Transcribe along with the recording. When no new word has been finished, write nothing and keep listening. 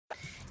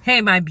Hey,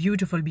 my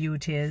beautiful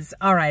beauties.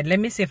 All right, let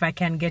me see if I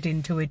can get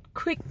into it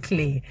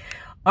quickly.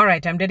 All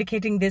right, I'm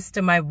dedicating this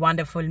to my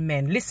wonderful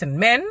men. Listen,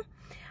 men,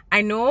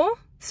 I know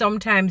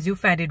sometimes you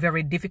find it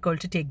very difficult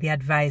to take the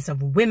advice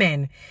of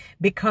women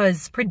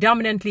because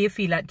predominantly you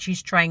feel that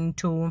she's trying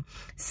to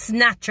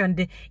snatch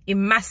and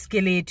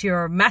emasculate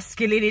your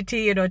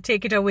masculinity,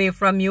 take it away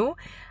from you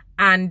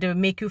and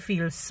make you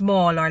feel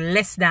small or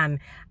less than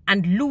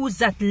and lose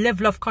that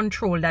level of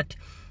control that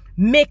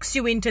makes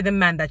you into the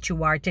man that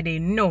you are today.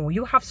 No,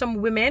 you have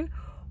some women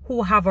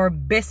who have our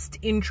best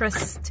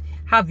interest,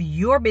 have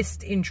your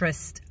best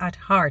interest at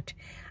heart,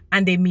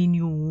 and they mean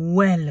you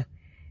well.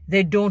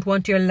 They don't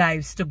want your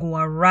lives to go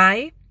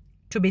awry,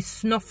 to be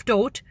snuffed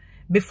out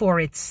before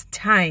it's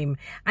time.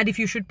 And if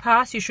you should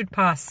pass, you should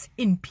pass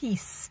in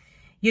peace,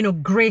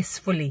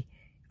 gracefully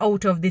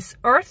out of this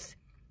earth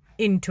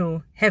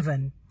into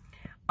heaven.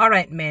 All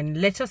right,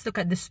 men, let us look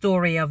at the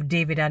story of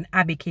David and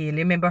Abigail.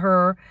 Remember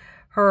her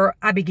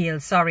Abigail,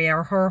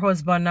 or her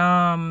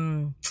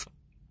husband,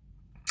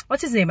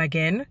 what's his name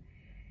again?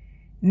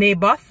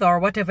 Naboth, or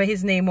whatever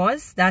his name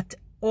was, that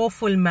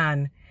awful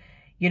man.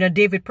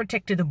 David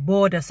protected the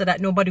border so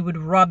that nobody would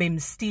rob him,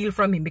 steal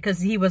from him,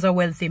 because he was a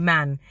wealthy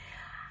man.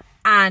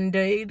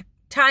 And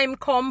time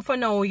come for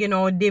now,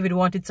 David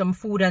wanted some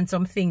food and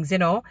some things,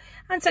 and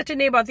said to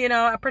Naboth,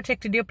 I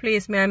protected your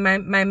place, my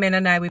men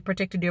and I, we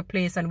protected your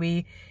place and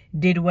we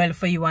did well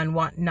for you and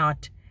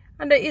whatnot.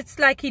 And it's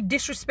like he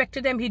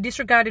disrespected them. He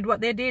disregarded what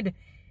they did.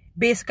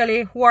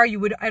 Basically, who are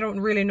you? I don't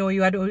really know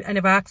you. I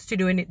never asked you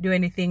to do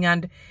anything.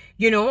 And,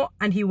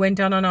 and he went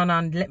on and on.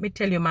 And let me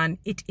tell you, man,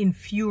 it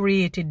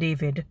infuriated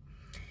David.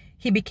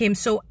 He became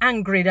so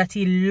angry that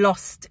he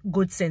lost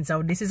good sense.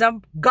 Now, this is a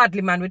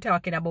godly man we're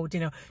talking about,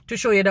 to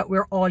show you that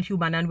we're all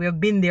human and we've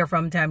been there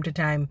from time to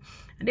time.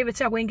 And David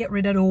said, I'm going to get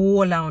rid of the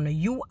whole town.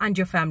 You and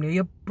your family.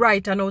 You're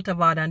bright and out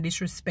of order and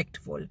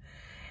disrespectful.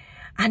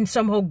 And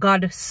somehow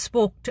God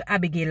spoke to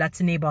Abigail,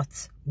 that's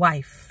Naboth's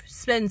wife.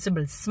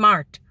 Sensible,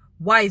 smart,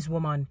 wise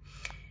woman.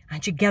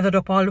 And she gathered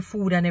up all the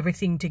food and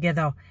everything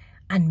together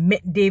and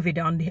met David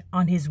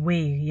on his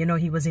way.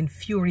 He was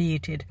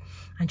infuriated.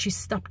 And she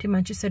stopped him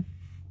and she said,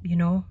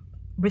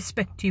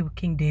 respect to you,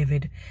 King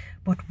David.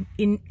 But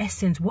in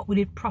essence, what will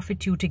it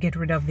profit you to get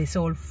rid of this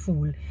old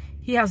fool?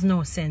 He has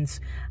no sense.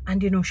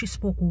 And, she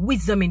spoke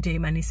wisdom into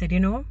him. And he said,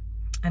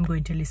 I'm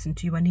going to listen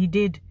to you. And he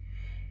did.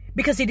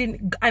 Because he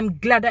didn't, I'm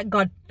glad that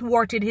God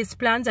thwarted his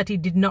plans, that he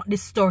did not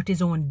distort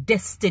his own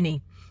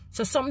destiny.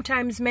 So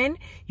sometimes, men,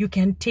 you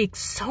can take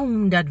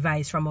sound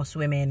advice from us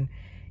women.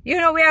 We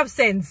have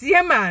sense.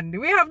 Yeah, man.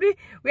 We have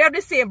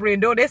the same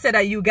brain. Though they said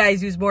that you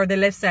guys use more of the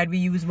left side, we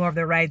use more of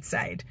the right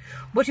side.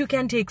 But you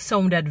can take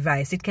sound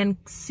advice. It can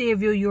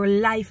save you your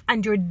life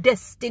and your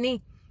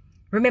destiny.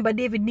 Remember,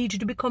 David needed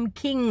to become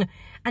king,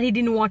 and he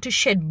didn't want to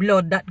shed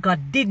blood that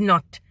God did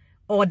not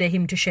order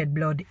him to shed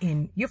blood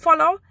in. You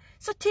follow?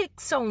 So take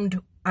sound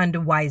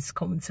and wise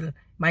counsel,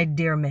 my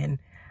dear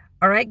men.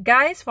 All right,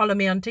 guys, follow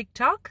me on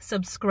TikTok,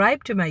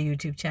 subscribe to my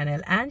YouTube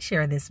channel, and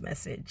share this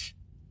message.